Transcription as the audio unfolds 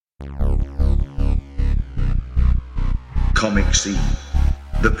Comic Scene,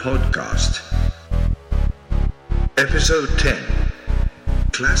 the podcast. Episode 10,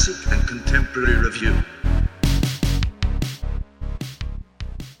 Classic and Contemporary Review.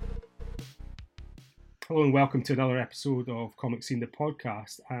 Hello and welcome to another episode of Comic Scene, the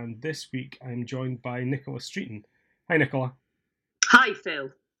podcast. And this week I'm joined by Nicola Streeton. Hi, Nicola. Hi, Phil.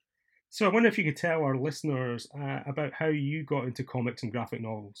 So I wonder if you could tell our listeners about how you got into comics and graphic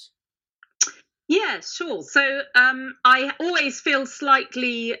novels. Yeah, sure. So I always feel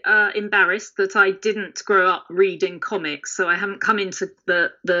slightly embarrassed that I didn't grow up reading comics, so I haven't come into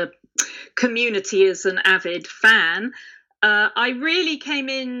the community as an avid fan. I really came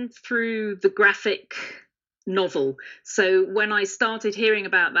in through the graphic novel. So when I started hearing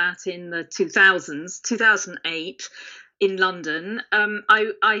about that in the 2000s, 2008, in London,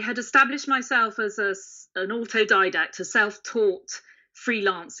 I had established myself as an autodidact, a self-taught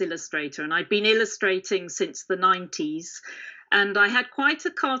freelance illustrator, and I'd been illustrating since the 90s, and I had quite a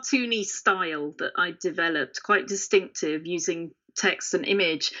cartoony style that I developed, quite distinctive, using text and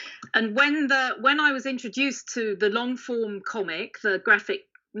image. And when I was introduced to the long form comic, the graphic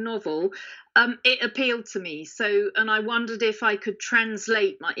novel, it appealed to me. And I wondered if I could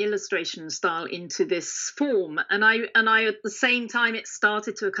translate my illustration style into this form. And I at the same time, it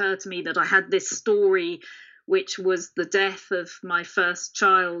started to occur to me that I had this story, which was the death of my first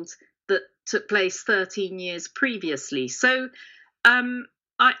child that took place 13 years previously. So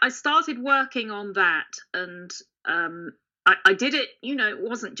I started working on that, and I did it, it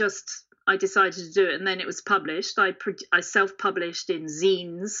wasn't just I decided to do it and then it was published. I self-published in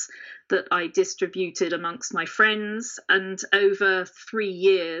zines that I distributed amongst my friends, and over 3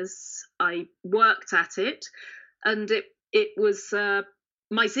 years I worked at it, and it was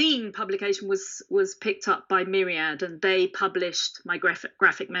my zine publication was picked up by Myriad, and they published my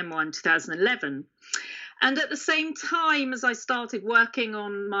graphic memoir in 2011. And at the same time as I started working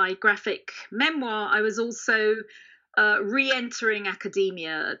on my graphic memoir, I was also re-entering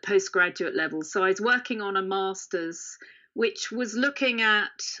academia at postgraduate level. So I was working on a master's, which was looking at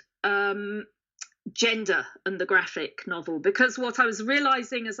gender and the graphic novel, because what I was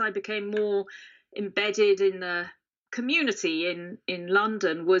realizing as I became more embedded in the community in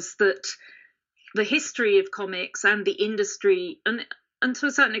London was that the history of comics and the industry, and to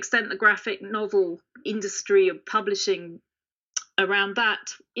a certain extent the graphic novel industry of publishing around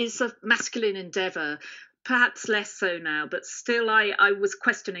that, is a masculine endeavor. Perhaps less so now, but still I was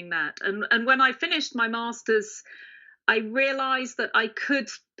questioning that. And when I finished my master's, I realized that I could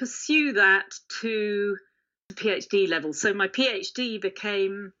pursue that to PhD level. So my PhD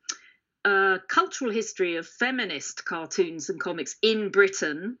became a cultural history of feminist cartoons and comics in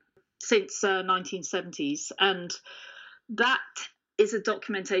Britain since 1970s. And that is a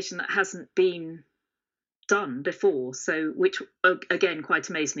documentation that hasn't been done before, so which again quite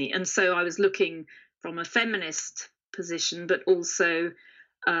amazed me. And so I was looking from a feminist position, but also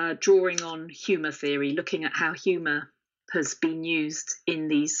drawing on humour theory, looking at how humour has been used in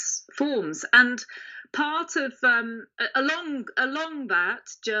these forms. And part of along that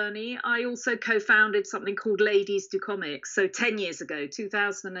journey, I also co-founded something called Ladies Do Comics. So 10 years ago,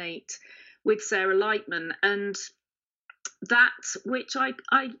 2008, with Sarah Lightman, and that which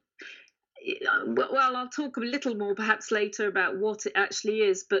well, I'll talk a little more perhaps later about what it actually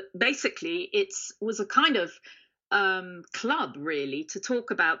is, but basically it was a kind of club really to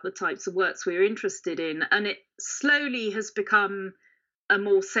talk about the types of works we were interested in, and it slowly has become a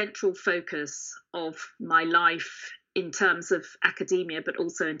more central focus of my life in terms of academia, but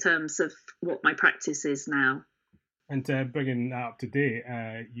also in terms of what my practice is now. And bringing that up to date,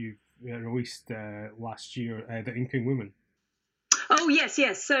 you've released last year The Inking Woman. Oh, yes.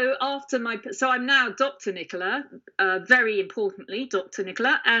 So I'm now Dr. Nicola, very importantly, Dr.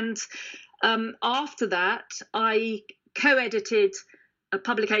 Nicola. And after that, I co-edited a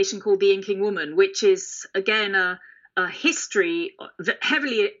publication called The Inking Woman, which is, again, a history,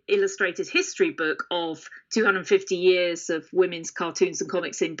 heavily illustrated history book of 250 years of women's cartoons and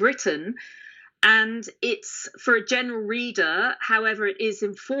comics in Britain. And it's for a general reader. However, it is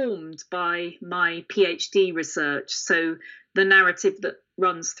informed by my PhD research. So the narrative that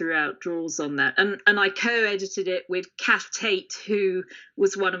runs throughout draws on that. And I co-edited it with Kath Tate, who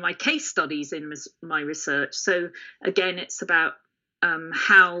was one of my case studies in my research. So again, it's about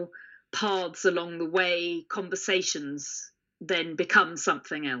how paths along the way, conversations, then become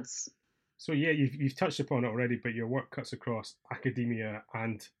something else. So yeah, you've touched upon it already, but your work cuts across academia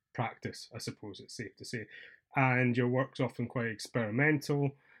and practice, I suppose it's safe to say. And your work's often quite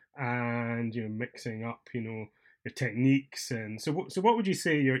experimental, and you're mixing up, your techniques. And so what would you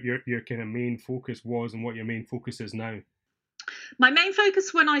say your kind of main focus was, and what your main focus is now? My main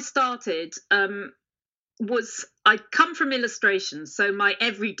focus when I started was I come from illustrations, so my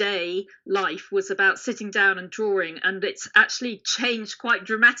everyday life was about sitting down and drawing, and it's actually changed quite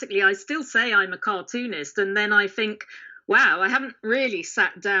dramatically. I still say I'm a cartoonist, and then I think, wow, I haven't really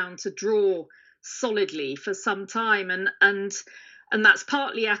sat down to draw solidly for some time, and that's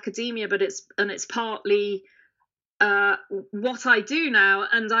partly academia, but it's partly what I do now.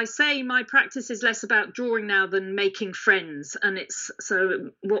 And I say my practice is less about drawing now than making friends. And it's so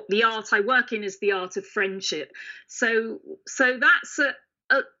what the art I work in is the art of friendship. So that's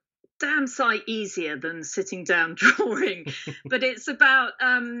a damn sight easier than sitting down drawing. But it's about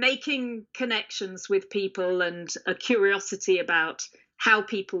making connections with people and a curiosity about how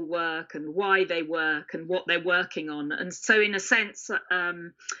people work and why they work and what they're working on. And so in a sense,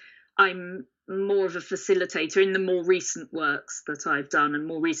 I'm more of a facilitator in the more recent works that I've done and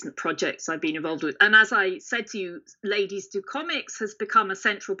more recent projects I've been involved with. And as I said to you, Ladies Do Comics has become a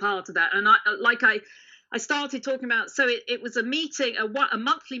central part of that. And I started talking about, so it was a meeting, a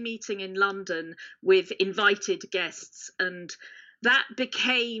monthly meeting in London with invited guests. And that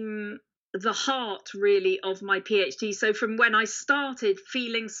became the heart really of my PhD. So from when I started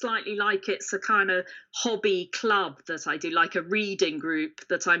feeling slightly like it's a kind of hobby club that I do, like a reading group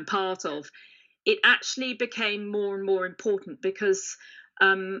that I'm part of, it actually became more and more important because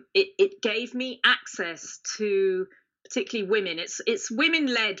it gave me access to particularly women. It's women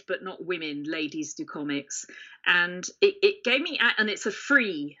led, but not women. Ladies Do Comics, and it gave me, and it's a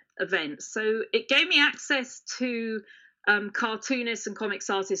free event, so it gave me access to cartoonists and comics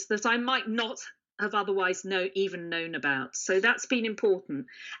artists that I might not have otherwise even known about. So that's been important,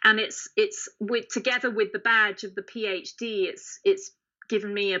 and it's together with the badge of the PhD, it's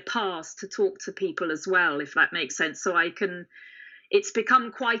given me a pass to talk to people as well, if that makes sense. So it's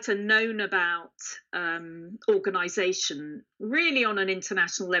become quite a known about organisation, really on an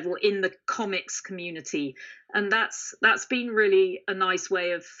international level in the comics community, and that's been really a nice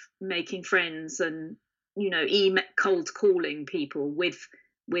way of making friends and cold calling people with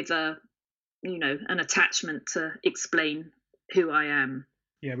a an attachment to explain who I am.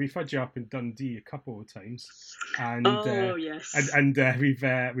 Yeah, we've had you up in Dundee a couple of times, and yes, and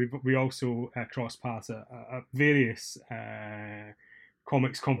we also crossed paths at various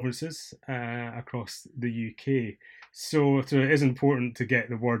comics conferences across the UK. So it is important to get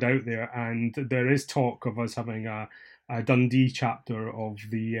the word out there, and there is talk of us having a Dundee chapter of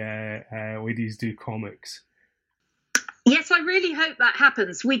the Ladies Do Comics. Yes, I really hope that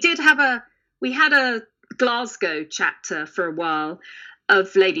happens. We had a Glasgow chapter for a while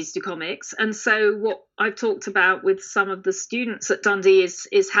of Ladies Do Comics, and so what I've talked about with some of the students at Dundee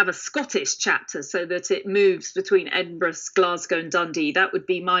is have a Scottish chapter so that it moves between Edinburgh, Glasgow and Dundee. That would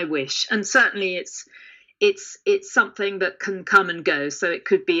be my wish, and certainly it's something that can come and go, so it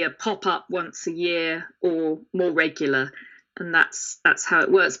could be a pop-up once a year or more regular, and that's how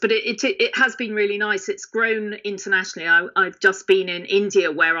it works. But it has been really nice. It's grown internationally. I've just been in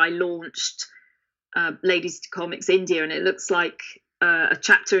India where I launched Ladies Do Comics India, and it looks like a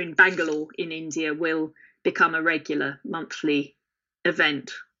chapter in Bangalore in India will become a regular monthly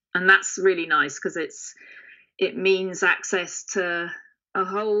event, and that's really nice because it means access to a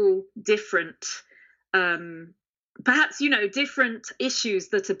whole different perhaps different issues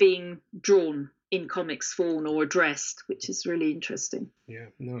that are being drawn in comics form or addressed, which is really interesting. Yeah,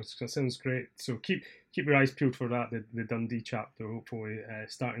 no, that sounds great. So keep your eyes peeled for that, the Dundee chapter, hopefully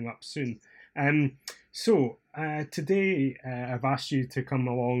starting up soon. So today I've asked you to come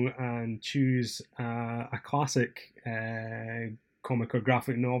along and choose a classic comic or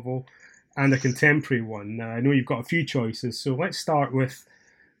graphic novel and a contemporary one. Now, I know you've got a few choices, so let's start with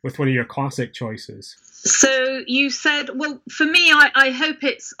one of your classic choices. So you said, well, for me, I hope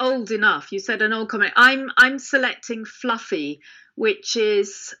it's old enough. You said an old comic. I'm selecting Fluffy, which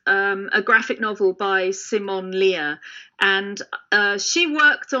is a graphic novel by Simone Lear, and she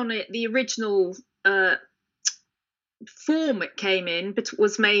worked on it. The original form it came in, but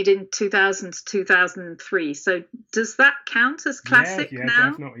was made in 2000 to 2003. So does that count as classic yeah,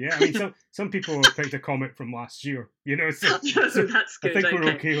 now? Definitely. Yeah, I mean, some people picked a comic from last year. So that's good. I think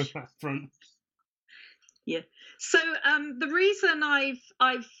we're okay with that front. Yeah. So the reason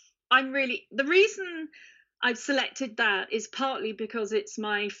I've selected that is partly because it's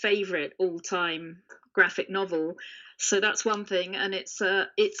my favourite all-time graphic novel. So that's one thing, and it's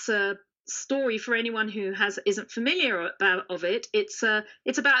a story for anyone who isn't familiar of it. It's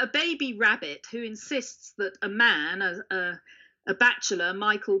about a baby rabbit who insists that a man, a bachelor,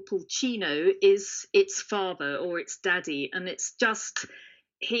 Michael Pulcino, is its father or its daddy, and it's just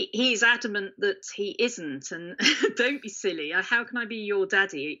he's adamant that he isn't, and don't be silly. How can I be your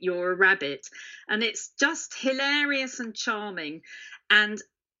daddy? You're a rabbit. And it's just hilarious and charming. And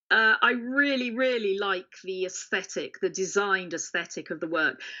I really, really like the aesthetic, the designed aesthetic of the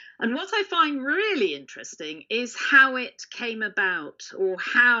work. And what I find really interesting is how it came about, or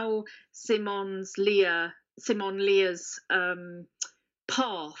how Simone Lear's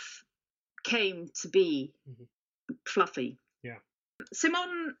path came to be Fluffy. Yeah.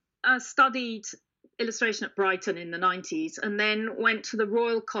 Simone studied illustration at Brighton in the 90s, and then went to the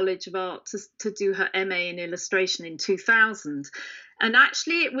Royal College of Art to do her MA in illustration in 2000. And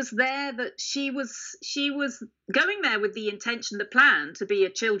actually it was there that she was going there with the intention, the plan to be a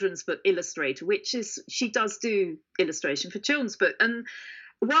children's book illustrator, which is, she does do illustration for children's book. And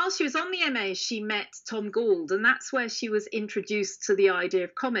while she was on the MA, she met Tom Gould, and that's where she was introduced to the idea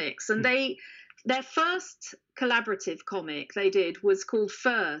of comics. And their first collaborative comic they did was called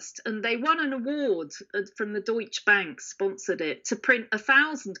First, and they won an award from the Deutsche Bank, sponsored it, to print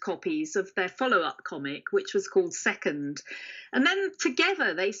 1,000 copies of their follow-up comic, which was called Second. And then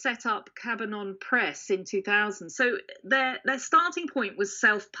together they set up Cabanon Press in 2000. So their starting point was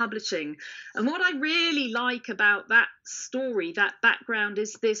self-publishing. And what I really like about that story, that background,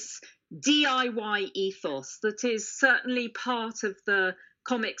 is this DIY ethos that is certainly part of the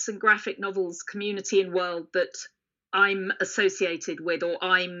comics and graphic novels community and world that I'm associated with, or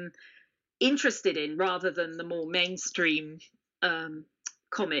I'm interested in, rather than the more mainstream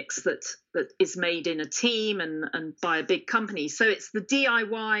comics that is made in a team and by a big company. So it's the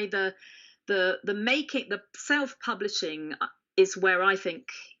DIY, the making, the self-publishing is where I think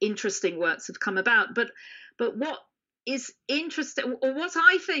interesting works have come about. But what is interesting, or what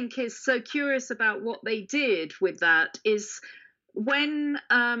I think is so curious about what they did with that, is when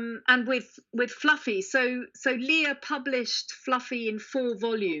and with Fluffy, so Lear published Fluffy in 4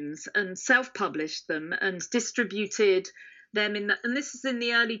 volumes and self-published them and distributed them and this is in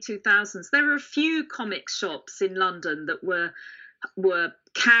the early 2000s. There were a few comic shops in London that were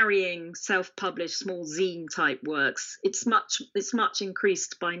carrying self-published small zine type works. It's much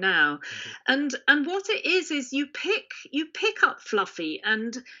increased by now. And what it is you pick up Fluffy,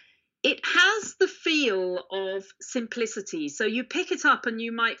 and it has the feel of simplicity. So you pick it up and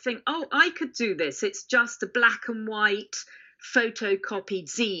you might think, oh, I could do this. It's just a black and white photocopied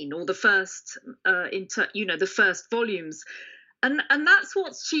zine, or the first, the first volumes. And that's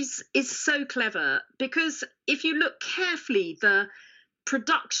what is so clever, because if you look carefully, the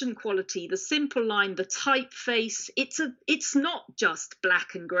production quality, the simple line, the typeface, it's not just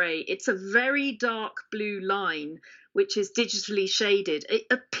black and grey. It's a very dark blue line, which is digitally shaded. It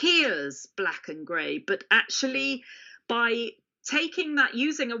appears black and grey, but actually by taking that,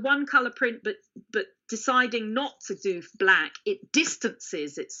 using a one colour print, but deciding not to do black, it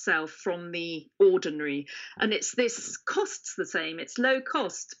distances itself from the ordinary. And this costs the same. It's low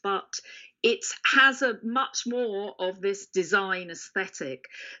cost, but it has a much more of this design aesthetic.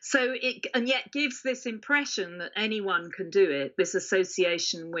 So and yet gives this impression that anyone can do it, this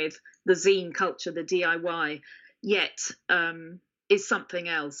association with the zine culture, the DIY, yet is something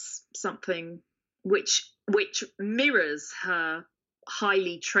else, something which mirrors her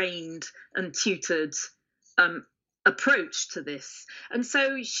highly trained and tutored approach to this. And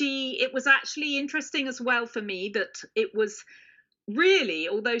so it was actually interesting as well for me that it was really,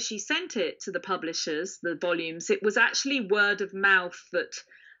 although she sent it to the publishers, the volumes, it was actually word of mouth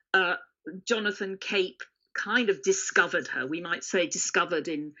that Jonathan Cape kind of discovered her. We might say discovered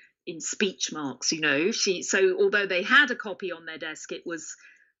in speech marks, so although they had a copy on their desk, it was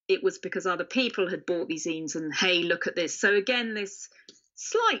because other people had bought these zines and, hey, look at this. So again, this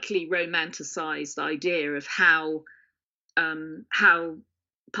slightly romanticized idea of how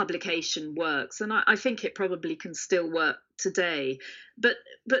publication works, and I think it probably can still work today. But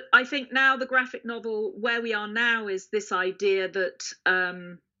I think now the graphic novel, where we are now, is this idea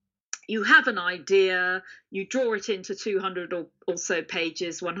that you have an idea, you draw it into 200 or so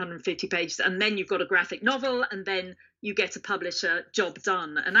pages, 150 pages, and then you've got a graphic novel, and then you get a publisher, job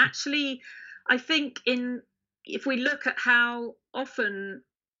done. And actually, I think if we look at how often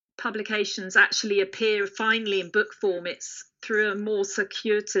publications actually appear finally in book form, it's through a more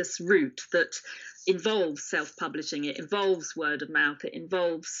circuitous route that involves self-publishing. It involves word of mouth. It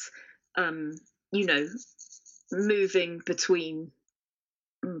involves, moving between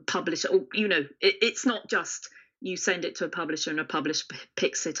publisher, or it's not just you send it to a publisher and a publisher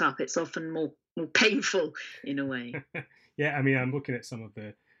picks it up. It's often more painful in a way. Yeah, I mean, I'm looking at some of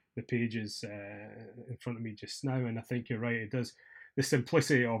the pages in front of me just now, and I think you're right. It does. the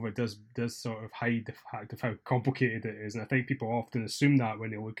simplicity of it does sort of hide the fact of how complicated it is, and I think people often assume that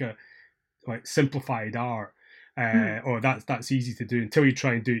when they look at like simplified art, or that's easy to do until you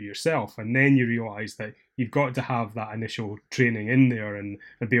try and do it yourself, and then you realise that you've got to have that initial training in there and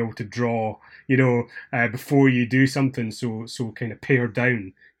be able to draw, before you do something so kind of pared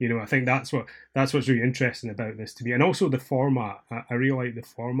down. I think that's what's really interesting about this to me, and also the format. I really like the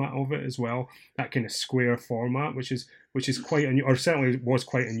format of it as well. That kind of square format, which is quite or certainly was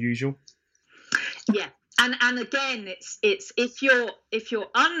quite unusual. Yeah. And again, it's if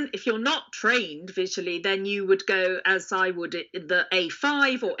you're not trained visually, then you would go, as I would, the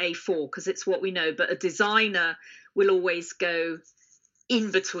A5 or A4, because it's what we know. But a designer will always go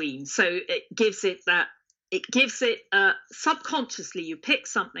in between, so it gives it subconsciously. You pick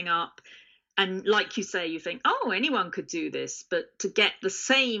something up, and like you say, you think, oh, anyone could do this, but to get the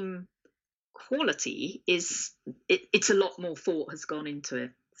same quality it's a lot more thought has gone into it.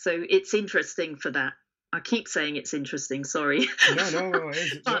 So it's interesting for that. I keep saying it's interesting. Sorry. No, it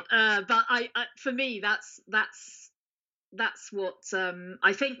is. But I for me, that's what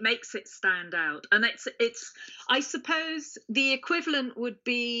I think makes it stand out. And it's I suppose the equivalent would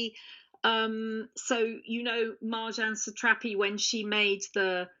be Marjane Satrapi, when she made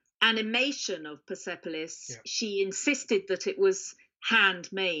the animation of Persepolis, she insisted that it was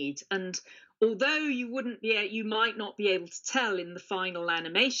handmade, and although you might not be able to tell in the final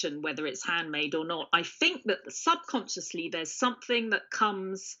animation whether it's handmade or not, I think that subconsciously there's something that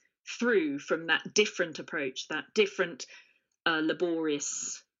comes through from that different approach, that different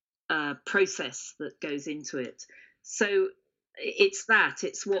laborious process that goes into it. So it's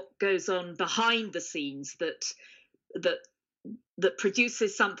what goes on behind the scenes that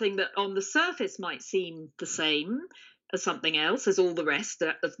produces something that on the surface might seem the same as something else, as all the rest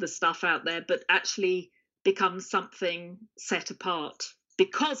of the stuff out there, but actually becomes something set apart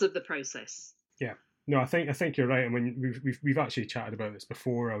because of the process. Yeah, no, I think you're right. I mean, we've actually chatted about this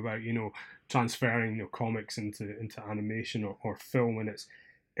before, about transferring comics into animation or film, and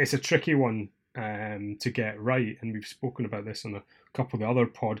it's a tricky one to get right. And we've spoken about this on a couple of the other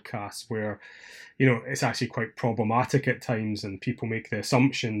podcasts where it's actually quite problematic at times, and people make the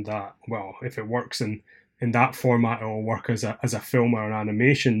assumption that, well, if it works in that format, it will work as a film or an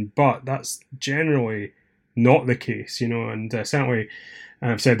animation, but that's generally not the case, and certainly,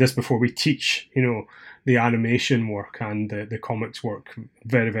 I've said this before, we teach, the animation work and the comics work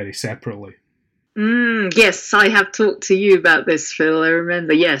very, very separately. Yes, I have talked to you about this, Phil. I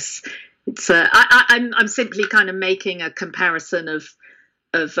remember. Yes, it's. I'm simply kind of making a comparison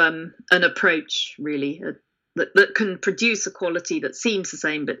of an approach, really, that can produce a quality that seems the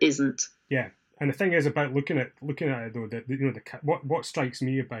same but isn't. Yeah. And the thing is about looking at it though, what strikes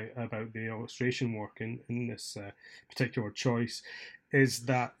me about the illustration work in this particular choice is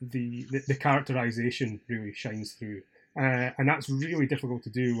that the characterization really shines through, and that's really difficult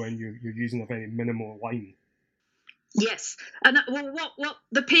to do when you're using a very minimal line. Yes, and what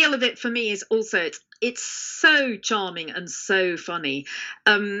the appeal of it for me is also it's so charming and so funny,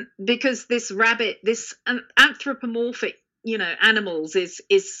 because this rabbit, this anthropomorphic animals is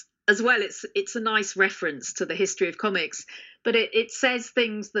as well, it's a nice reference to the history of comics, but it says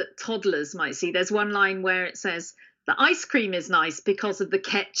things that toddlers might see. There's one line where it says, the ice cream is nice because of the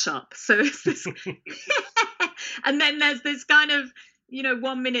ketchup. So it's this, and then there's this kind of, 1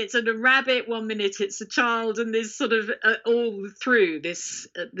 minute it's a rabbit, 1 minute it's a child, and there's sort of all through this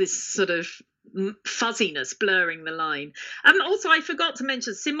sort of fuzziness blurring the line. Also, I forgot to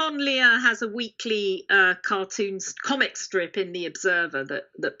mention, Simone Lear has a weekly comic strip in The Observer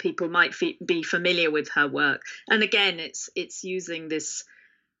that people might be familiar with her work, and again it's using this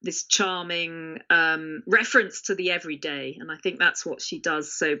charming reference to the everyday, and I think that's what she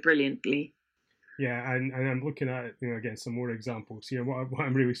does so brilliantly. Yeah, and I'm looking at again some more examples. What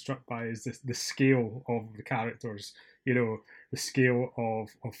I'm really struck by is the scale of the characters. The scale of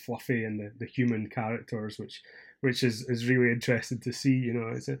Fluffy and the human characters, which is really interesting to see.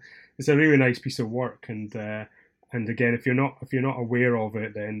 It's a really nice piece of work, and again, if you're not aware of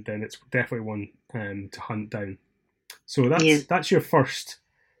it, then it's definitely one to hunt down. So that's your first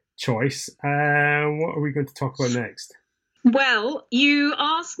choice. What are we going to talk about next? Well, you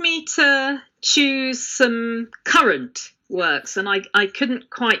asked me to choose some current works, and I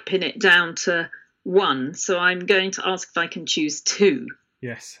couldn't quite pin it down to one, so I'm going to ask if I can choose two.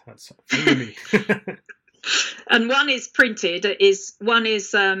 Yes, that's fine with me. And one is printed,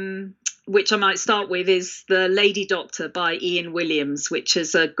 which I might start with, is The Lady Doctor by Ian Williams, which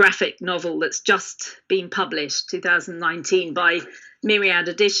is a graphic novel that's just been published, 2019, by Myriad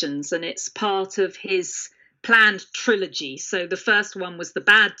Editions, and it's part of his planned trilogy. So the first one was The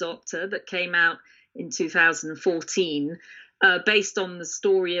Bad Doctor that came out in 2014, based on the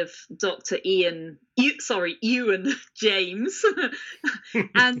story of Dr. Ewan James.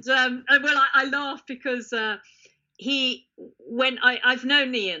 And well, I laugh because I've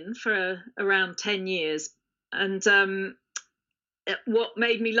known Ian for around 10 years, and what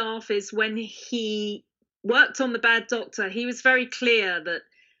made me laugh is when he worked on The Bad Doctor, he was very clear that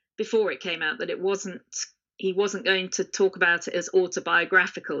before it came out that he wasn't going to talk about it as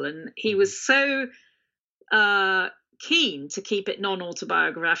autobiographical, and he was so keen to keep it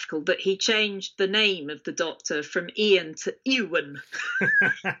non-autobiographical that he changed the name of the Doctor from Ian to Ewan,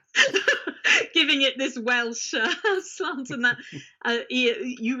 giving it this Welsh slant, and that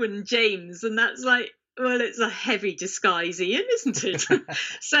Ewan James, and that's like, well, it's a heavy disguise, Ian, isn't it?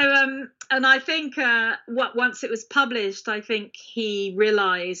 So, and I think once it was published, I think he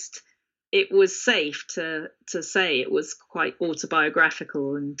realised it was safe to say it was quite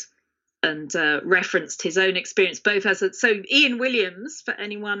autobiographical, and referenced his own experience both so Ian Williams, for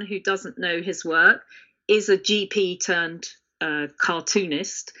anyone who doesn't know his work, is a GP turned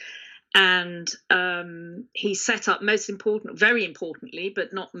cartoonist, and he set up, very importantly,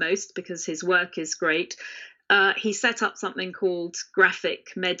 but not most because his work is great, he set up something called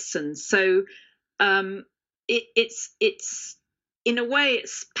Graphic Medicine. So it's in a way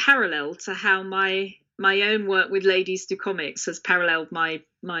it's parallel to how my own work with Ladies Do Comics has paralleled my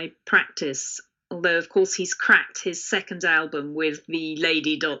practice, although of course he's cracked his second album with the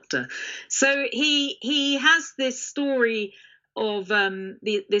Lady Doctor. So he has this story of a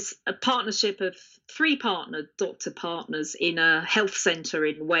partnership of 3 doctor partners in a health centre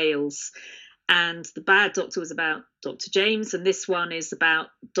in Wales, and The Bad Doctor was about Dr. James, and this one is about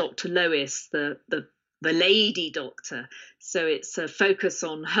Dr. Lois, the Lady Doctor. So it's a focus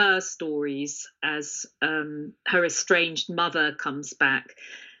on her stories as her estranged mother comes back,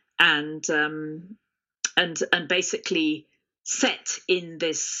 and basically set in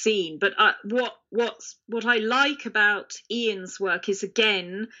this scene. But what I like about Ian's work is,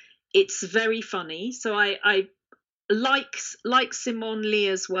 again, it's very funny. So I like Simon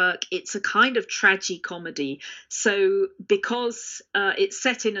Lear's work, it's a kind of tragicomedy. So because it's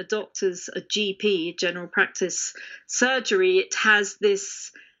set in a GP, general practice surgery, it has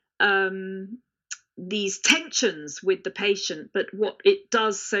these tensions with the patient. But what it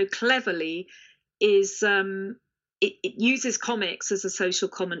does so cleverly is it uses comics as a social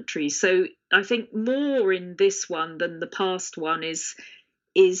commentary. So I think more in this one than the past one is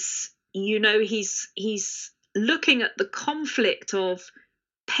he's looking at the conflict of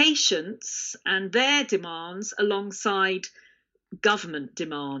patients and their demands alongside government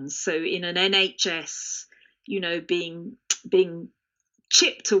demands. So in an NHS, being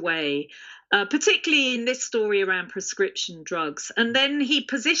chipped away, particularly in this story around prescription drugs. And then he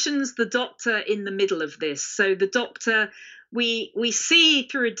positions the Doctor in the middle of this. So the Doctor, we see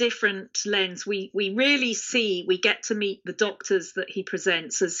through a different lens. We get to meet the doctors that he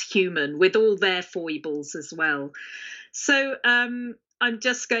presents as human, with all their foibles as well. So I'm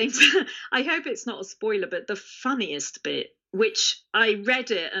just going to, I hope it's not a spoiler, but the funniest bit, which I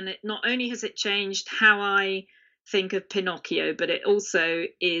read it, and it not only has it changed how I think of Pinocchio, but it also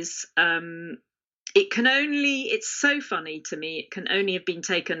is it's so funny to me, it can only have been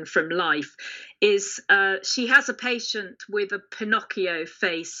taken from life, is she has a patient with a Pinocchio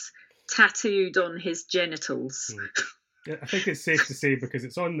face tattooed on his genitals. I think it's safe to say, because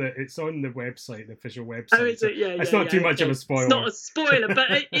it's on the website, the official website. Oh, is it? Yeah, it's not too much of a spoiler. It's not a spoiler, but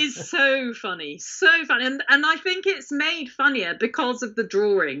it is so funny, and I think it's made funnier because of the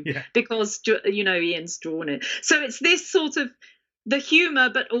drawing, because Ian's drawn it. So it's this sort of the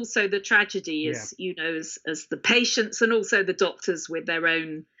humour, but also the tragedy, as the patients and also the doctors with their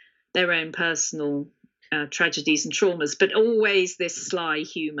own personal tragedies and traumas, but always this sly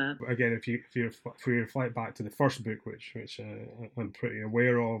humour. Again, if you reflect back to the first book, which I'm pretty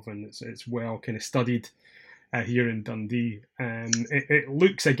aware of, and it's well kind of studied here in Dundee, it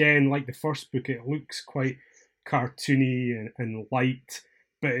looks again like the first book. It looks quite cartoony and light,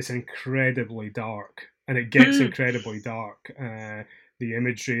 but it's incredibly dark, and it gets incredibly dark. The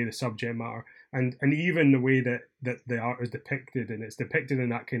imagery, the subject matter, and even the way that the art is depicted, and it's depicted in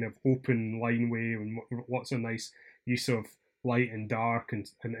that kind of open line way, and lots of nice use of light and dark, and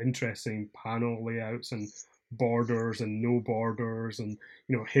interesting panel layouts and borders and no borders, and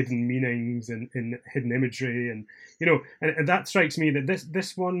hidden meanings and hidden imagery, and and that strikes me that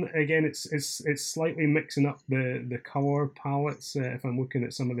this one again, it's slightly mixing up the color palettes. If I'm looking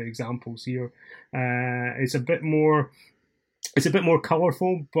at some of the examples here, it's a bit more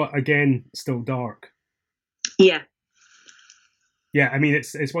colourful, but again, still dark. Yeah. Yeah, I mean,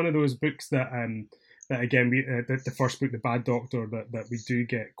 it's one of those books that that again, the first book, The Bad Doctor, that we do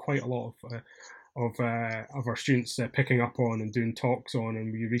get quite a lot of our students picking up on and doing talks on,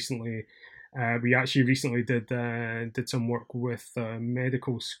 and we actually recently did some work with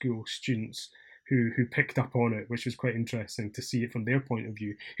medical school students who picked up on it, which was quite interesting to see it from their point of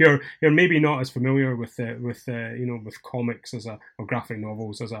view. You're maybe not as familiar with with comics or graphic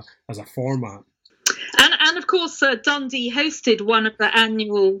novels as a format. And of course, Dundee hosted one of the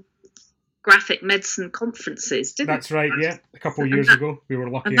annual graphic medicine conferences, didn't That's right, yeah. A couple of years ago, we were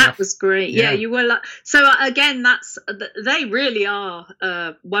lucky and enough. that was great. Yeah, you were. So again, they really are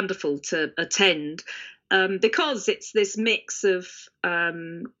wonderful to attend because it's this mix of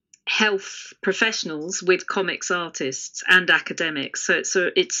health professionals with comics artists and academics. So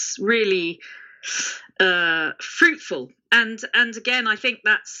it's really fruitful. And again, I think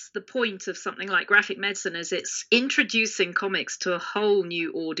that's the point of something like graphic medicine, is it's introducing comics to a whole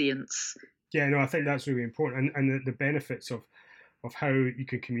new audience. Yeah, no, I think that's really important, and the benefits of how you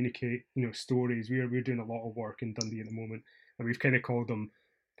can communicate, stories. We're doing a lot of work in Dundee at the moment, and we've kind of called them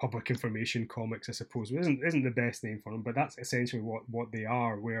public information comics, I suppose. It isn't the best name for them, but that's essentially what they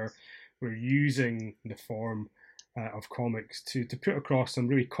are. Where we're using the form of comics to put across some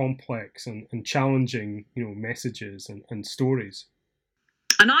really complex and challenging, messages and stories.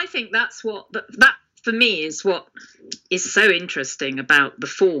 And I think that's that for me is what is so interesting about the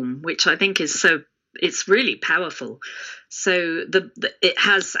form, which I think is it's really powerful. So it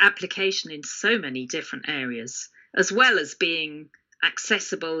has application in so many different areas, as well as being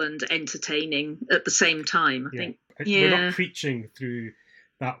accessible and entertaining at the same time. I think we're not preaching through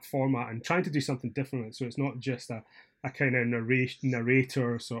that format and trying to do something different. So it's not just a kind of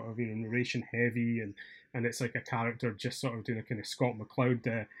narrator sort of narration heavy and it's like a character just sort of doing a kind of Scott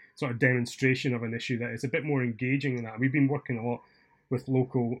McCloud sort of demonstration of an issue. That is a bit more engaging than that. We've been working a lot with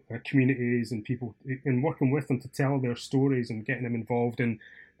local communities and people, and working with them to tell their stories and getting them involved in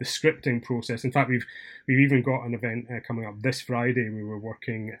the scripting process. In fact, we've even got an event coming up this Friday. We were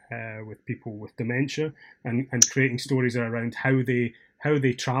working with people with dementia and creating stories around how they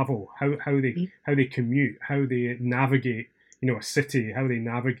travel, how they commute, how they navigate, a city, how they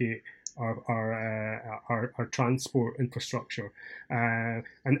navigate our transport infrastructure,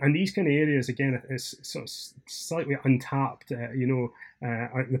 and these kind of areas again is sort of slightly untapped. The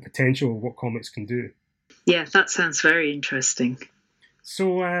potential of what comics can do. Yeah, that sounds very interesting.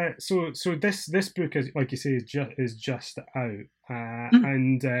 So this book, is, like you say, is just out,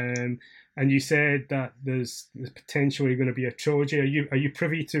 and you said that there's potentially going to be a trilogy. Are you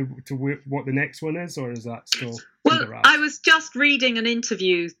privy to what the next one is, or is that still? Well, I was just reading an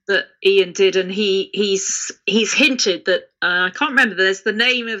interview that Ian did, and he's hinted that I can't remember. There's the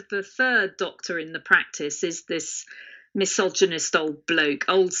name of the third Doctor in the practice is this misogynist old bloke,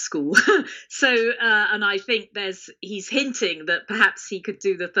 old school. So, and I think he's hinting that perhaps he could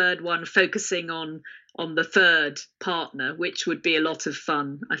do the third one, focusing on the third partner, which would be a lot of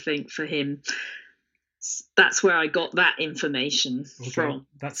fun, I think, for him. That's where I got that information from.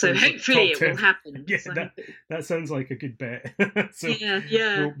 So hopefully it will happen. Yeah, that sounds like a good bet. So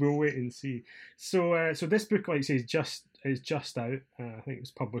yeah. We'll wait and see. So this book, like I say, is just out. I think it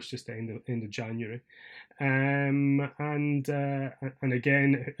was published just at the end of January. And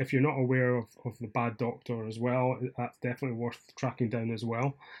again, if you're not aware of the Bad Doctor as well, that's definitely worth tracking down as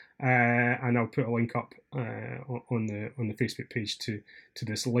well. And I'll put a link up on the Facebook page to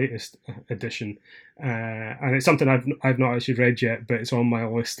this latest edition. And it's something I've not actually read yet, but it's on my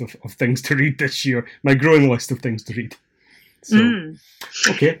list of things to read this year, my growing list of things to read. So,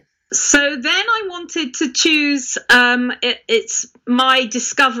 okay. So then I wanted to choose, it's my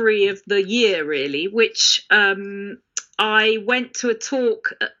discovery of the year, really, which I went to a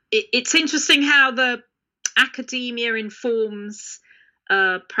talk. It's interesting how the academia informs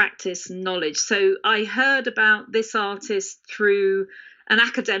practice and knowledge. So I heard about this artist through an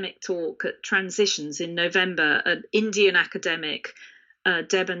academic talk at Transitions in November. An Indian academic,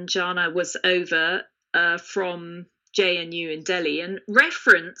 Debanjana, was over from JNU in Delhi and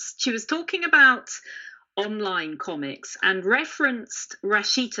she was talking about online comics and referenced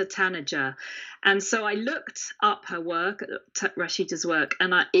Rashita Taneja. And so I looked up her work, Rashita's work,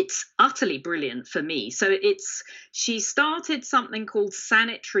 and it's utterly brilliant for me. So she started something called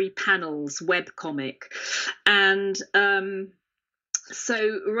Sanitary Panels webcomic. And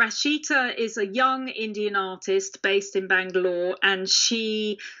so Rashita is a young Indian artist based in Bangalore, and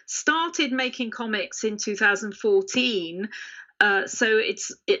she started making comics in 2014. So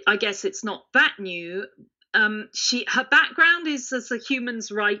I guess it's not that new. her background is as a human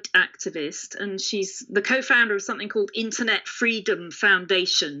rights activist, and she's the co-founder of something called Internet Freedom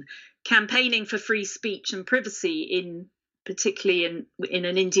Foundation, campaigning for free speech and privacy particularly in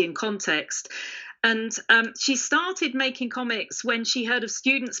an Indian context. And she started making comics when she heard of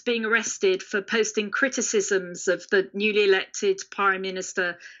students being arrested for posting criticisms of the newly elected Prime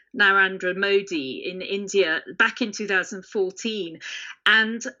Minister Narendra Modi in India back in 2014.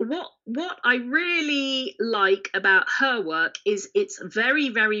 And what I really like about her work is it's very,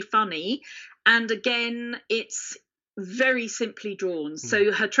 very funny. And again, it's very simply drawn.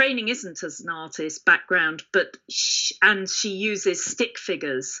 So her training isn't as an artist background, but she uses stick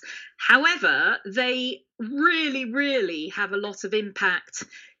figures. However, they really, really have a lot of impact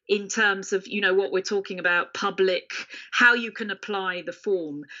in terms of, what we're talking about, public, how you can apply the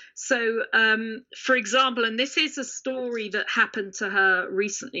form. So, for example, and this is a story that happened to her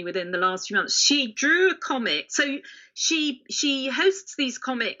recently within the last few months, she drew a comic. So she hosts these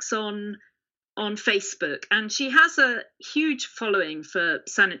comics on Facebook, and she has a huge following for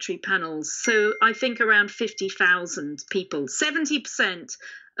sanitary panels. So I think around 50,000 people. 70%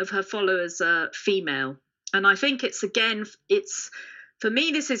 of her followers are female. And I think for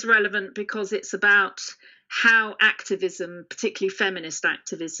me, this is relevant because it's about how activism, particularly feminist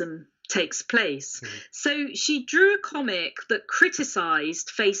activism, takes place. So she drew a comic that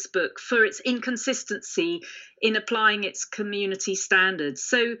criticized Facebook for its inconsistency in applying its community standards.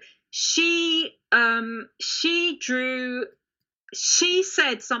 So she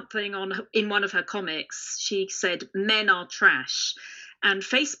said something in one of her comics. She said, "Men are trash," and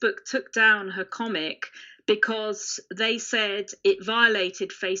Facebook took down her comic because they said it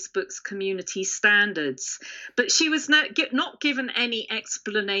violated Facebook's community standards. But she was not given any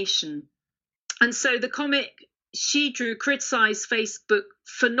explanation. And so the comic she drew criticized Facebook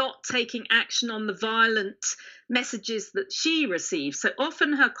for not taking action on the violent messages that she received. So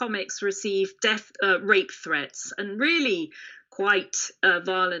often her comics receive rape threats and really quite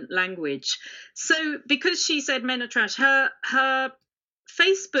violent language. So because she said men are trash, her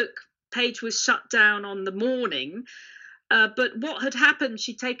Facebook page was shut down on the morning. But what had happened,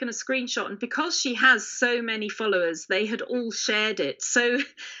 she'd taken a screenshot, and because she has so many followers, they had all shared it. So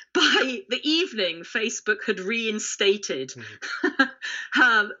by the evening, Facebook had reinstated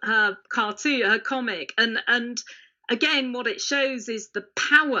her cartoon, her comic. And again, what it shows is the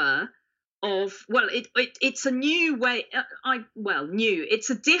power of, it's a new way, it's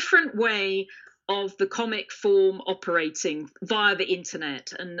a different way of the comic form operating via the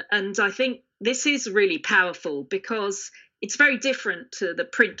internet. And I think this is really powerful because it's very different to the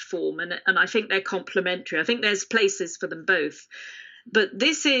print form, and I think they're complementary. I think there's places for them both. But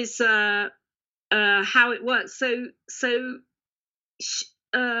this is how it works. So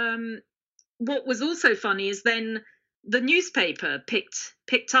what was also funny is then the newspaper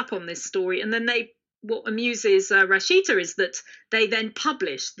picked up on this story, and then what amuses Rashita is that they then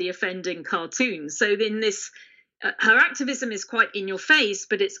published the offending cartoon. So in this, her activism is quite in your face,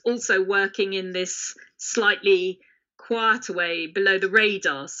 but it's also working in this slightly quieter way below the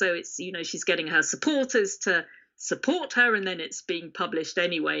radar. So it's, she's getting her supporters to support her, and then it's being published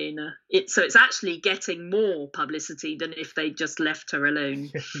anyway. So it's actually getting more publicity than if they just left her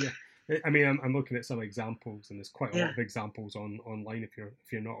alone. Yeah. I mean, I'm looking at some examples, and there's quite a lot of examples online if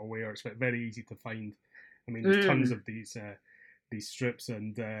you're not aware. It's very easy to find. I mean, there's tons of these strips,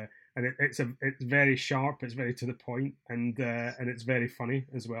 and it's very sharp. It's very to the point, and it's very funny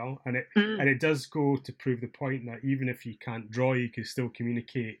as well. And it does go to prove the point that even if you can't draw, you can still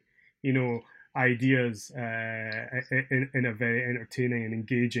communicate, ideas in a very entertaining and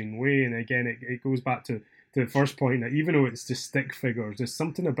engaging way. And again, it goes back to the first point that even though it's just stick figures, there's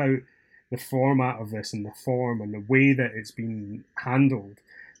something about the format of this and the form and the way that it's been handled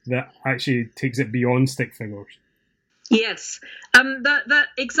that actually takes it beyond stick figures. Yes. The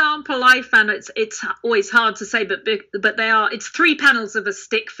example I found, it's always hard to say, but it's 3 panels of a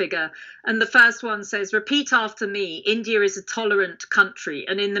stick figure. And the first one says, "Repeat after me, India is a tolerant country."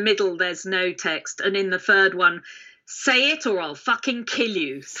 And in the middle, there's no text. And in the third one, "Say it or I'll fucking kill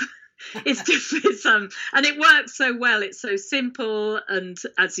you." It's just and it works so well. It's so simple, and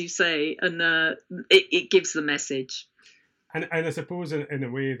as you say, and it gives the message. And I suppose in a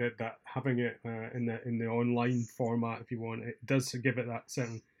way that having it in the online format, if you want, it does give it that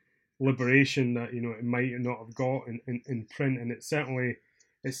certain liberation that it might not have got in print, and it's certainly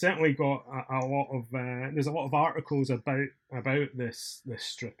got a lot of there's a lot of articles about this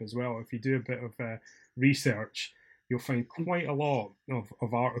strip as well. If you do a bit of research, you'll find quite a lot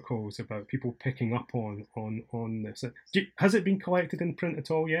of articles about people picking up on this. Has it been collected in print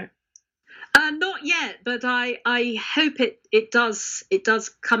at all yet? Not yet, but I hope it does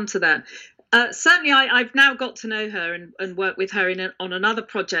come to that. Certainly, I've now got to know her and work with her on another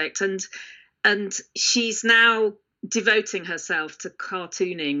project, and she's now devoting herself to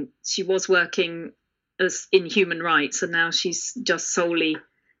cartooning. She was working as in human rights, and now she's solely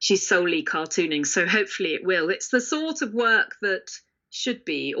cartooning. So hopefully it will. It's the sort of work that should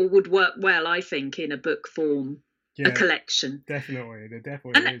be or would work well, I think, in a book form, a collection. Definitely, there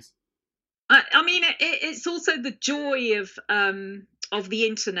definitely is. I mean, it's also the joy of the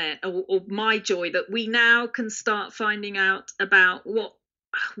internet, or my joy, that we now can start finding out about what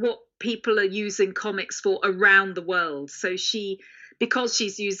people are using comics for around the world. So because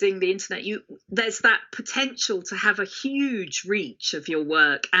she's using the internet, there's that potential to have a huge reach of your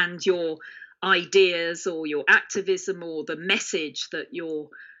work and your ideas or your activism or the message that you're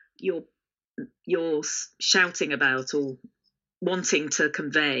shouting about or wanting to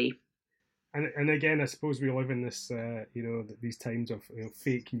convey. And again, I suppose we live in this, these times of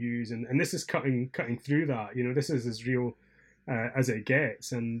fake news, and this is cutting through that. This is as real as it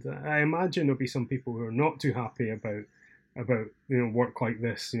gets, and I imagine there'll be some people who are not too happy about work like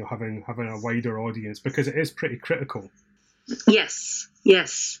this, having a wider audience, because it is pretty critical. Yes.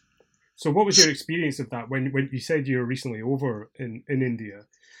 So, what was your experience of that when you said you were recently over in India?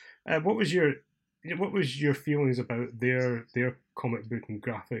 What was your feelings about their comic book and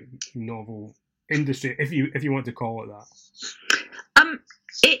graphic novel industry, if you want to call it that?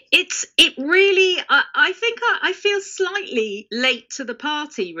 It really, I think I feel slightly late to the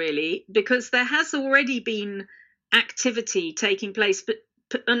party, really, because there has already been activity taking place,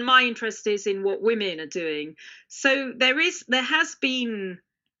 and my interest is in what women are doing. So there has been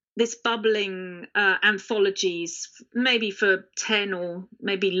this bubbling anthologies, maybe for 10 or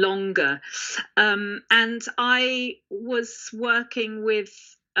maybe longer. And I was working with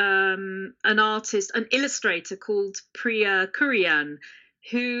an illustrator called Priya Kurian,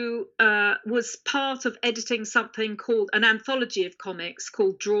 who was part of editing something called an anthology of comics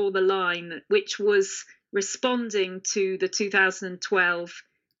called Draw the Line, which was responding to the 2012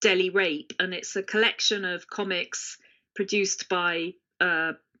 Delhi rape. And it's a collection of comics produced by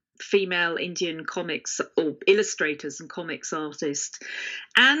female Indian comics or illustrators and comics artists.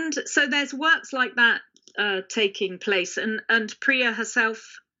 And so there's works like that taking place. And Priya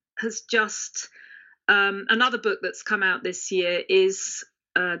herself has just, another book that's come out this year is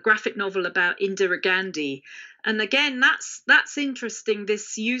a graphic novel about Indira Gandhi. And again, that's interesting,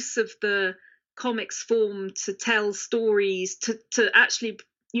 this use of the comics form to tell stories, to actually,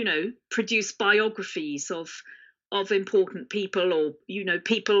 produce biographies of important people, or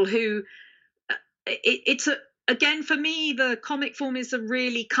people who again, for me, the comic form is a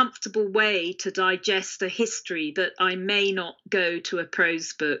really comfortable way to digest a history that I may not go to a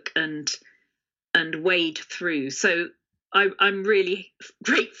prose book and wade through. So I'm really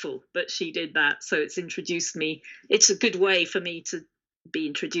grateful that she did that. So it's introduced me. It's a good way for me to be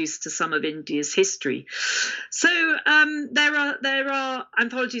introduced to some of India's history. So there are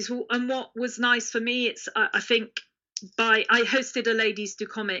anthologies, and what was nice for me, I think I hosted a Ladies Do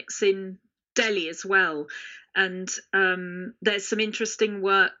Comics in Delhi as well, and there's some interesting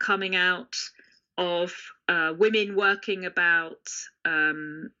work coming out of women working about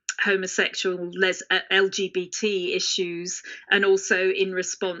homosexual, LGBT issues, and also in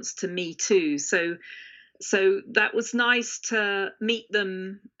response to Me Too. So that was nice to meet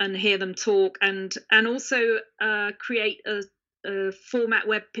them and hear them talk, and also create a format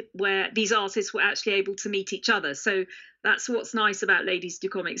where these artists were actually able to meet each other. So that's what's nice about Ladies Do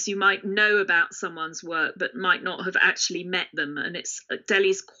Comics. You might know about someone's work, but might not have actually met them. And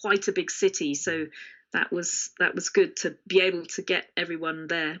Delhi's quite a big city, so that was good to be able to get everyone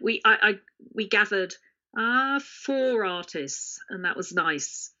there. We gathered 4 artists, and that was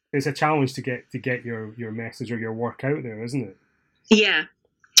nice. It's a challenge to get your message or your work out there, isn't it? Yeah.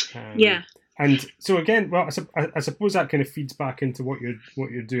 Yeah. And so again, well, I suppose that kind of feeds back into what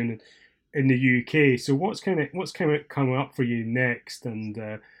you're doing in the UK. So what's kind of coming up for you next,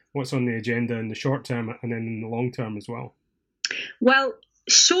 and what's on the agenda in the short term and then in the long term as well? Well,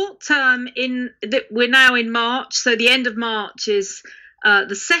 short term, we're now in March, so the end of March is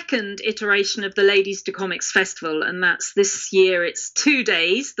the second iteration of the Ladies Do Comics Festival, and that's this year. It's 2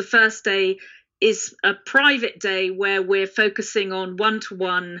 days. The first day is a private day where we're focusing on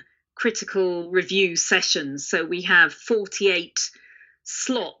one-to-one critical review sessions. So we have 48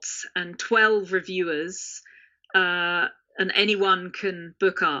 slots and 12 reviewers, and anyone can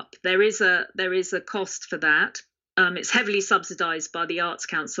book up. There is a cost for that. It's heavily subsidised by the Arts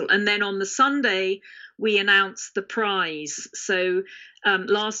Council. And then on the Sunday, we announce the prize. So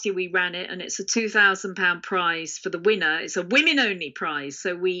last year we ran it, and it's a £2,000 prize for the winner. It's a women-only prize.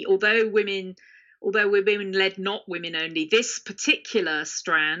 So although we're women-led, not women-only, this particular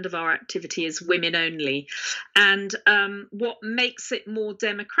strand of our activity is women-only. And what makes it more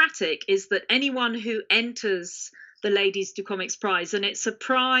democratic is that anyone who enters the Ladies Do Comics Prize, and it's a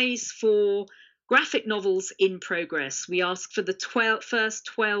prize for graphic novels in progress. We ask for the first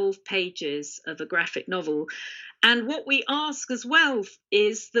 12 pages of a graphic novel. And what we ask as well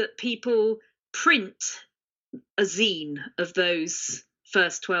is that people print a zine of those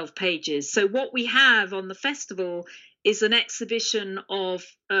first 12 pages. So what we have on the festival is an exhibition of,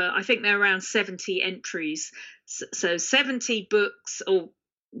 I think there are around 70 entries. So 70 books or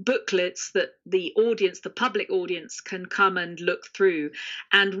booklets that the public audience can come and look through.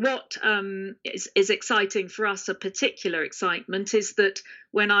 And what is exciting for us, a particular excitement, is that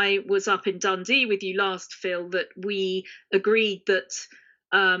when I was up in Dundee with you last, Phil, that we agreed that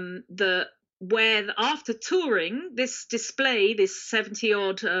after touring this display, this 70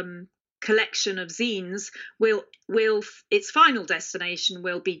 odd collection of zines, its final destination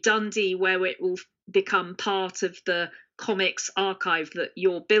will be Dundee, where it will become part of the comics archive that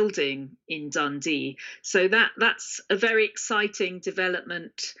you're building in Dundee. So that's a very exciting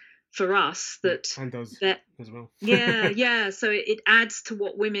development for us. And us as well. yeah. So it adds to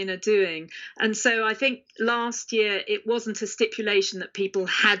what women are doing. And so I think last year it wasn't a stipulation that people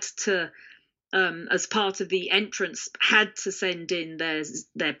had to, as part of the entrance, had to send in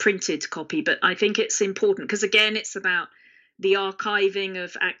their printed copy. But I think it's important because, again, it's about the archiving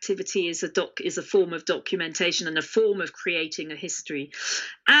of activity is a form of documentation and a form of creating a history.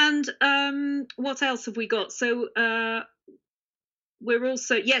 And what else have we got? So we're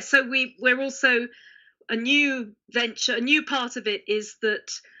also a new venture. A new part of it is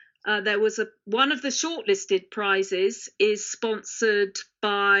that there was one of the shortlisted prizes is sponsored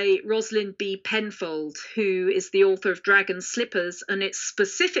by Rosalind B. Penfold, who is the author of Dragon Slippers, and it's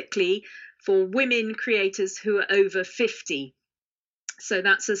specifically for women creators who are over 50. So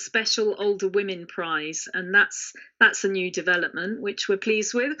that's a special older women prize, and that's a new development which we're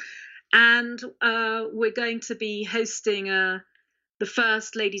pleased with. And we're going to be hosting the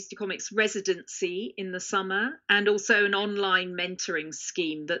first Ladies Do Comics residency in the summer, and also an online mentoring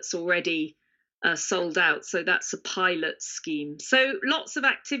scheme that's already sold out. So that's a pilot scheme. So lots of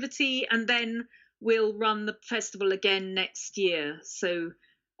activity, and then we'll run the festival again next year. So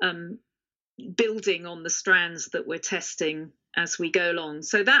building on the strands that we're testing as we go along.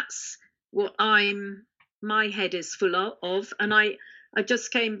 So that's what my head is full of. And I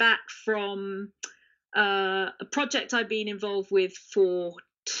just came back from a project I've been involved with for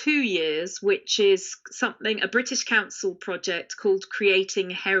 2 years, which is a British Council project called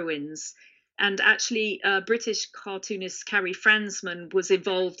Creating Heroines. And actually, British cartoonist Carrie Fransman was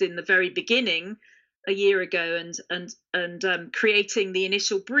involved in the very beginning a year ago and creating the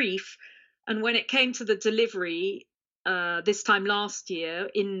initial brief. And when it came to the delivery this time last year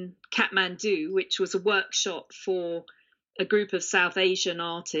in Kathmandu, which was a workshop for a group of South Asian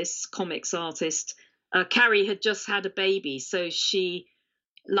artists, comics artists, Carrie had just had a baby, so she,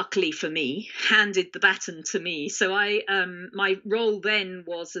 luckily for me, handed the baton to me. So my role then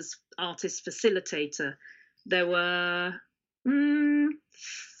was as artist facilitator. There were 5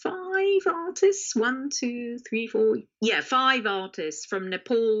 artists, 5 artists from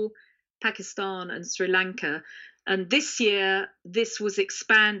Nepal, Pakistan and Sri Lanka. And this year, this was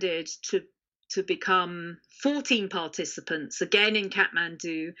expanded to become 14 participants, again in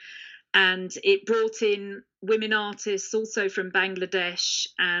Kathmandu. And it brought in women artists also from Bangladesh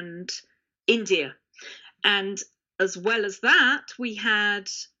and India. And as well as that, we had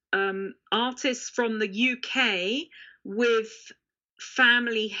artists from the UK with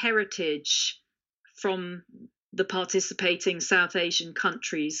family heritage from the participating South Asian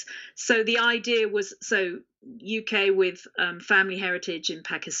countries. So the idea was, UK with family heritage in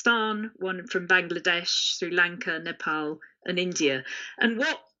Pakistan, one from Bangladesh, Sri Lanka, Nepal, and India. And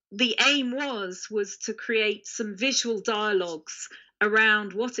what the aim was to create some visual dialogues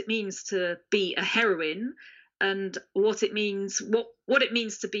around what it means to be a heroine and what it means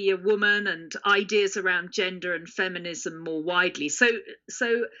to be a woman, and ideas around gender and feminism more widely. So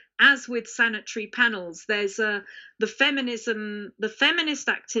as with sanitary panels, there's the feminist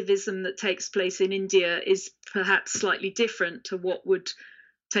activism that takes place in India is perhaps slightly different to what would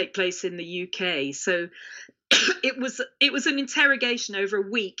take place in the UK. So it was an interrogation over a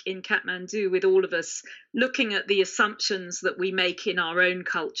week in Kathmandu with all of us looking at the assumptions that we make in our own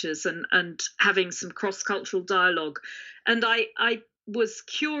cultures and having some cross-cultural dialogue. And I was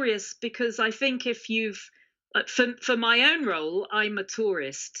curious because I think if you've for my own role, I'm a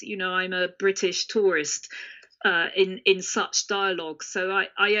tourist. I'm a British tourist in such dialogue. So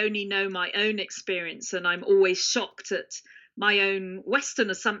I only know my own experience, and I'm always shocked at my own Western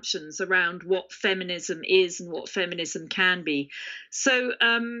assumptions around what feminism is and what feminism can be. So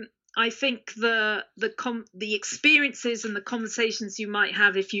I think the experiences and the conversations you might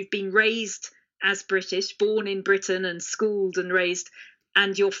have if you've been raised as British, born in Britain and schooled and raised,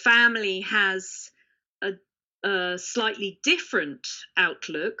 and your family has a slightly different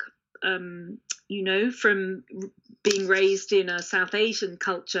outlook, from being raised in a South Asian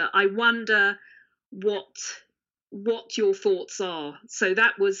culture. I wonder what your thoughts are. So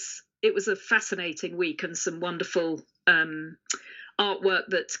it was a fascinating week and some wonderful artwork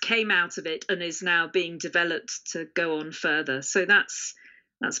that came out of it and is now being developed to go on further. So that's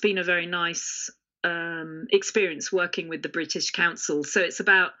been a very nice experience working with the British Council. So it's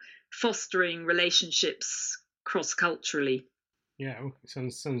about fostering relationships cross-culturally. Yeah,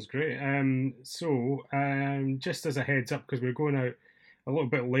 sounds great. Just as a heads up, because we're going out a little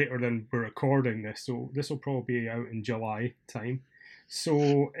bit later than we're recording this, so this will probably be out in July time.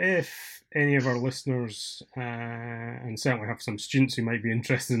 So if any of our listeners, and certainly have some students who might be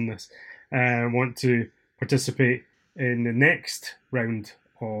interested in this, want to participate in the next round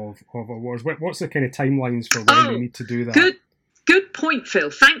of awards, what's the kind of timelines for when you need to do that? Good point, Phil.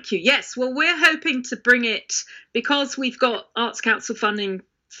 Thank you. Yes, well, we're hoping to bring it, because we've got Arts Council funding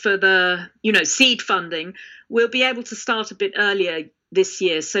for the, seed funding, we'll be able to start a bit earlier this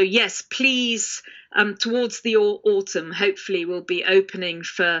year. So yes, please, towards the autumn, hopefully we'll be opening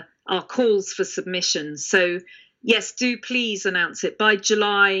for our calls for submissions. So yes, do please announce it by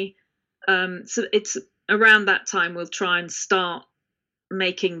July. So it's around that time we'll try and start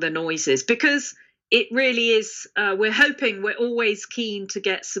making the noises, because it really is, we're always keen to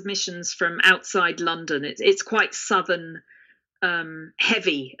get submissions from outside London. It's quite southern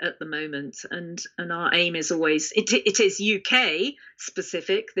heavy at the moment, and our aim is always, it is UK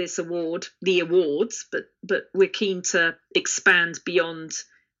specific, the awards, but we're keen to expand beyond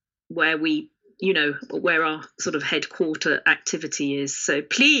where where our sort of headquarter activity is. So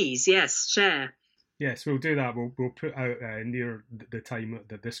please, yes, share. Yes, we'll do that. We'll put out near the time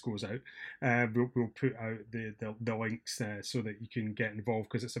that this goes out. We'll put out the links so that you can get involved,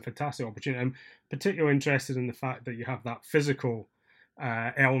 because it's a fantastic opportunity. I'm particularly interested in the fact that you have that physical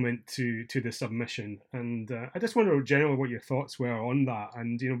element to the submission, and I just wonder generally what your thoughts were on that.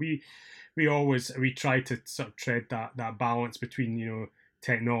 And we try to sort of tread that balance between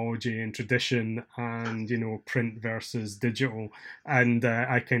technology and tradition, and print versus digital, and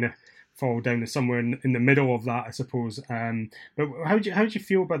I kind of fall down to somewhere in the middle of that, I suppose. But how do you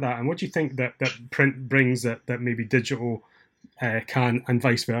feel about that, and what do you think that print brings that maybe digital can, and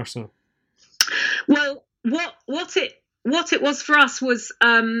vice versa? Well, what it was for us was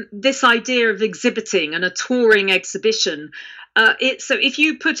this idea of exhibiting and a touring exhibition. So if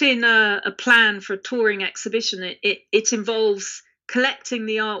you put in a plan for a touring exhibition, it involves collecting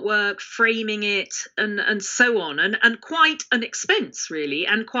the artwork, framing it, and so on, and quite an expense, really,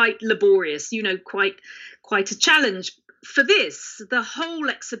 and quite laborious, quite a challenge. For this, the whole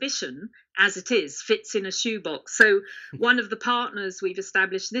exhibition, as it is, fits in a shoebox. So one of the partners we've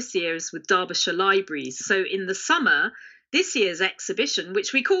established this year is with Derbyshire Libraries. So in the summer, this year's exhibition,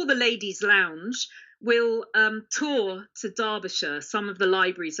 which we call the Ladies' Lounge, will tour to Derbyshire, some of the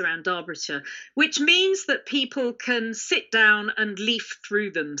libraries around Derbyshire, which means that people can sit down and leaf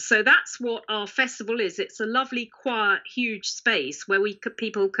through them. So that's what our festival is. It's a lovely, quiet, huge space where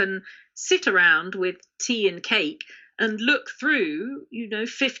people can sit around with tea and cake and look through,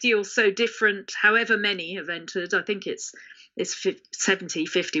 50 or so different, however many have entered. I think it's 70,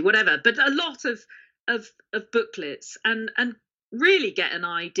 50, whatever, but a lot of booklets, and really get an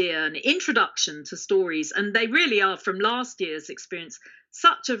idea, an introduction to stories. And they really are, from last year's experience,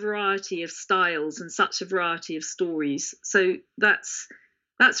 such a variety of styles and such a variety of stories. So that's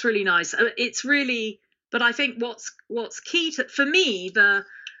really nice. It's really, but I think what's key for me,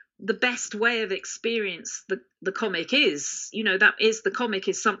 the best way of experience the comic is, that is, the comic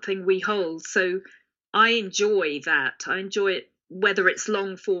is something we hold. So I enjoy that. I enjoy it, whether it's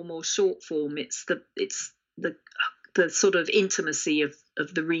long form or short form. It's the sort of intimacy of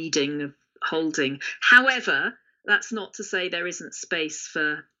the reading, of holding. However, that's not to say there isn't space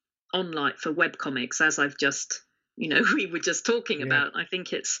for online, for webcomics, as I've just, we were just talking about. I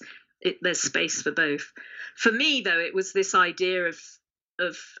think there's space for both. For me, though, it was this idea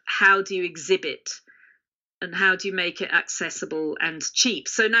of how do you exhibit and how do you make it accessible and cheap?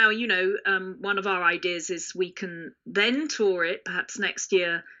 So now, one of our ideas is we can then tour it perhaps next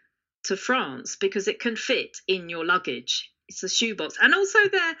year to France, because it can fit in your luggage. It's a shoebox. And also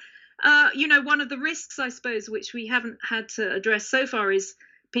one of the risks, I suppose, which we haven't had to address so far, is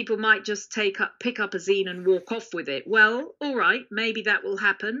people might just pick up a zine and walk off with it. Well, all right, maybe that will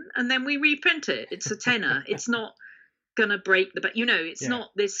happen, and then we reprint it. It's a tenner. It's not going to break the, but it's not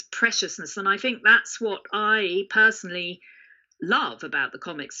this preciousness. And I think that's what I personally love about the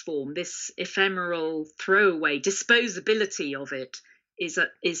comics form. This ephemeral throwaway disposability of it is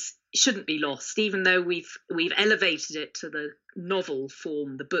shouldn't be lost, even though we've elevated it to the novel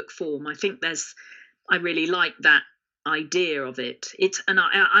form, the book form. I think I really like that idea of it.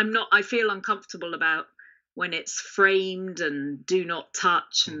 I feel uncomfortable about when it's framed and do not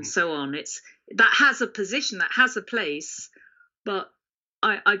touch and so on. That has a position, that has a place, but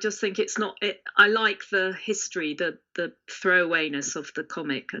I just think it's not it. I like the history, the throwawayness of the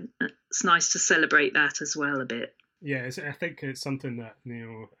comic, and it's nice to celebrate that as well a bit. Yeah, I think it's something that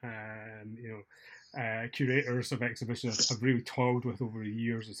curators of exhibitions have really toiled with over the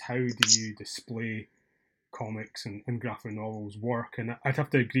years, is how do you display comics and graphic novels work. And I'd have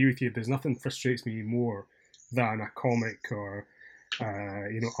to agree with you, there's nothing frustrates me more than a comic or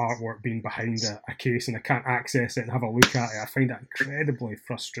artwork being behind a case and I can't access it and have a look at it. I find that incredibly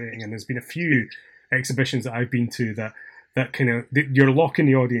frustrating, and there's been a few exhibitions that I've been to that kind of, you're locking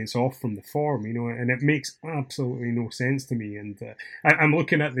the audience off from the form, and it makes absolutely no sense to me. And I'm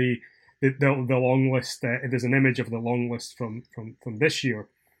looking at the long list. There's an image of the long list from this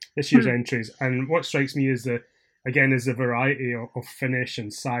year's entries, and what strikes me is the variety of finish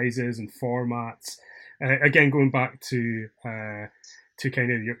and sizes and formats. Again, going back to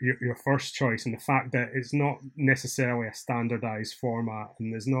kind of your first choice, and the fact that it's not necessarily a standardized format,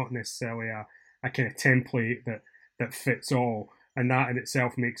 and there's not necessarily a kind of template that fits all, and that in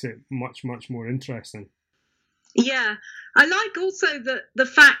itself makes it much, much more interesting. Yeah, I like also the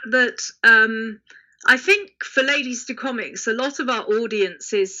fact that I think for Ladies Do Comics, a lot of our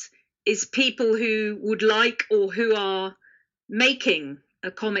audience is people who would like, or who are making a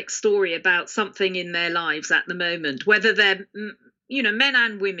comic story about something in their lives at the moment, whether they're men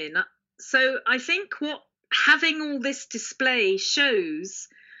and women. So I think what having all this display shows,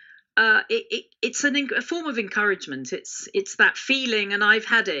 it's a form of encouragement. It's that feeling, and I've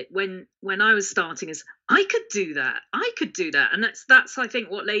had it when I was starting, is I could do that, and that's I think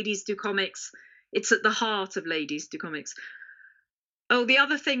what Ladies Do Comics. It's at the heart of Ladies Do Comics. Oh, the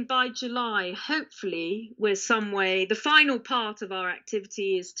other thing, by July, hopefully, we're some way. The final part of our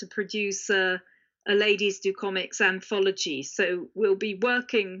activity is to produce a Ladies Do Comics anthology. So we'll be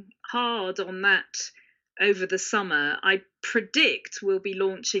working hard on that over the summer. I predict we'll be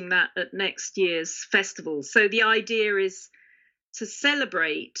launching that at next year's festival. So the idea is to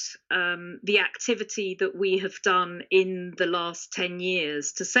celebrate the activity that we have done in the last 10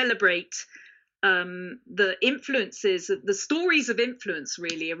 years, to celebrate the influences, the stories of influence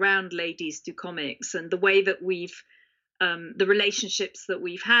really around Ladies Do Comics, and the way that we've the relationships that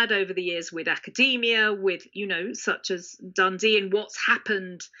we've had over the years with academia, with such as Dundee, and what's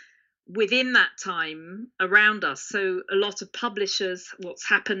happened within that time around us. So a lot of publishers, what's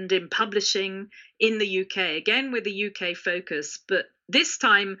happened in publishing in the UK, again with the UK focus, but this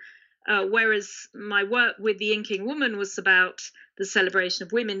time whereas my work with The Inking Woman was about the celebration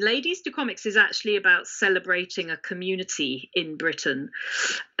of women, Ladies Do Comics is actually about celebrating a community in Britain.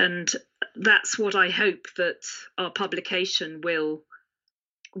 And that's what I hope that our publication will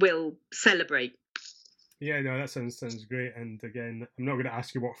celebrate. Yeah, no, that sounds great. And again, I'm not going to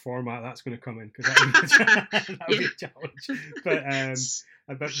ask you what format that's going to come in, because that would be a challenge.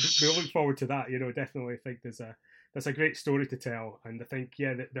 But we'll look forward to that. Definitely think that's a great story to tell. And I think,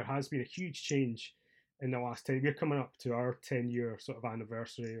 that there has been a huge change in the last 10. We're coming up to our 10-year sort of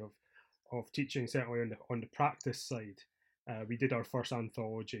anniversary of teaching, certainly on the practice side. We did our first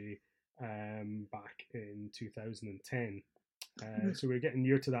anthology back in 2010. So we're getting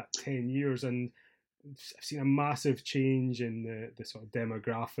near to that 10 years, and I've seen a massive change in the sort of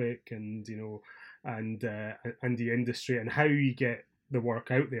demographic and the industry, and how you get the work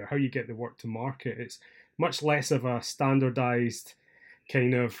out there, how you get the work to market. It's much less of a standardized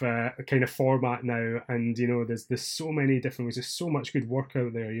kind of format now, and there's so many different ways. There's so much good work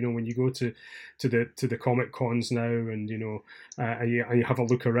out there. When you go to the comic cons now, and you have a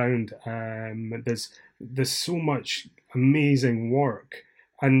look around, there's so much amazing work.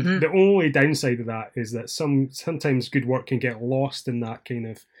 And the only downside of that is that sometimes good work can get lost in that kind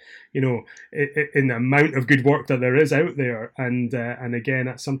of, in the amount of good work that there is out there. And again,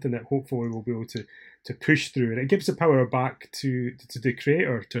 that's something that hopefully we'll be able to push through. And it gives the power back to the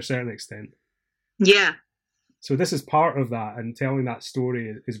creator to a certain extent. Yeah. So this is part of that, and telling that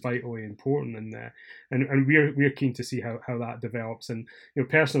story is vitally important, and we're keen to see how that develops. And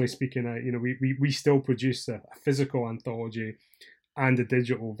personally speaking, we still produce a physical anthology and a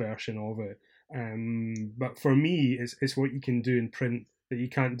digital version of it. But for me, it's what you can do in print that you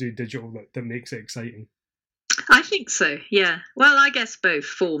can't do digital that makes it exciting. I think so. Yeah. Well, I guess both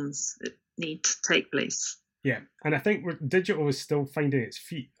forms need to take place. Yeah, and I think digital is still finding its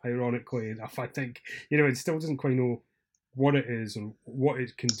feet, ironically enough. I think, it still doesn't quite know what it is and what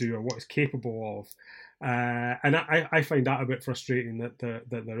it can do or what it's capable of. And I find that a bit frustrating that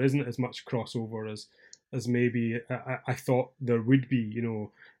there isn't as much crossover as maybe I thought there would be.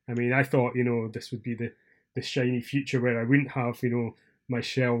 I thought, this would be the shiny future where I wouldn't have, my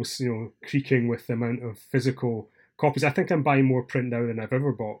shelves, creaking with the amount of physical copies. I think I'm buying more print now than I've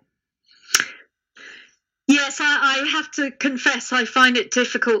ever bought. Yes, I have to confess I find it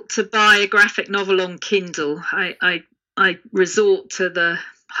difficult to buy a graphic novel on Kindle. I resort to the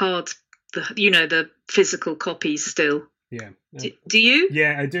physical copies still. Yeah. Do you?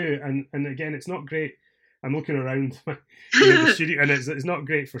 Yeah, I do. And again, it's not great. I'm looking around the studio, and it's not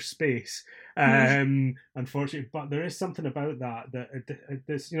great for space, unfortunately. But there is something about that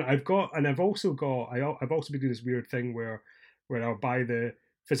this, I've also been doing this weird thing where I'll buy the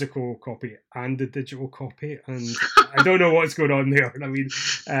physical copy and the digital copy, and I don't know what's going on there.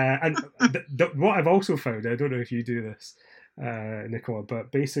 What I've also found, I don't know if you do this, Nicola,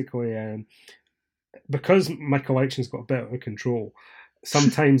 but basically, because my collection's got a bit out of control,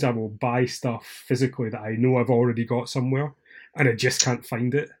 sometimes I will buy stuff physically that I know I've already got somewhere, and I just can't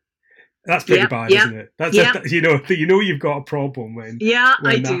find it. That's pretty bad, isn't it? That's you've got a problem when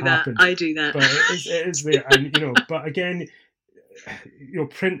I do that. But it is there, and but again,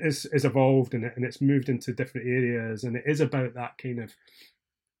 print is evolved and it's moved into different areas, and it is about that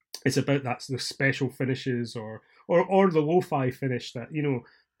the special finishes or the lo-fi finish that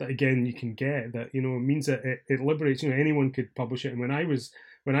that again you can get, that means that it liberates. Anyone could publish it. And when I was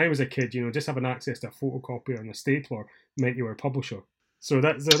a kid, just having access to a photocopier and a stapler meant you were a publisher. So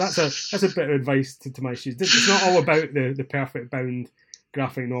that's a bit of advice to my students. It's not all about the perfect bound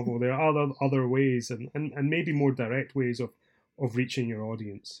graphic novel. There are other ways and maybe more direct ways of reaching your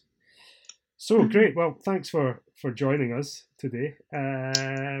audience. So great. Well, thanks for joining us today.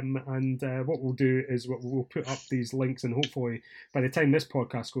 And what we'll do is we'll put up these links, and hopefully by the time this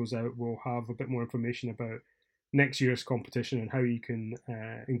podcast goes out, we'll have a bit more information about next year's competition and how you can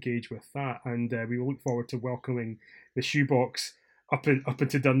engage with that. And we will look forward to welcoming the Shoebox up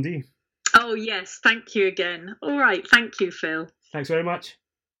into Dundee. Oh yes, thank you again. All right, thank you, Phil. Thanks very much.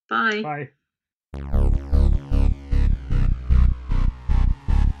 Bye. Bye.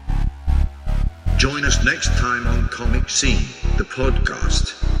 Join us next time on Comic Scene, the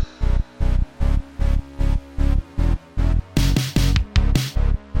podcast.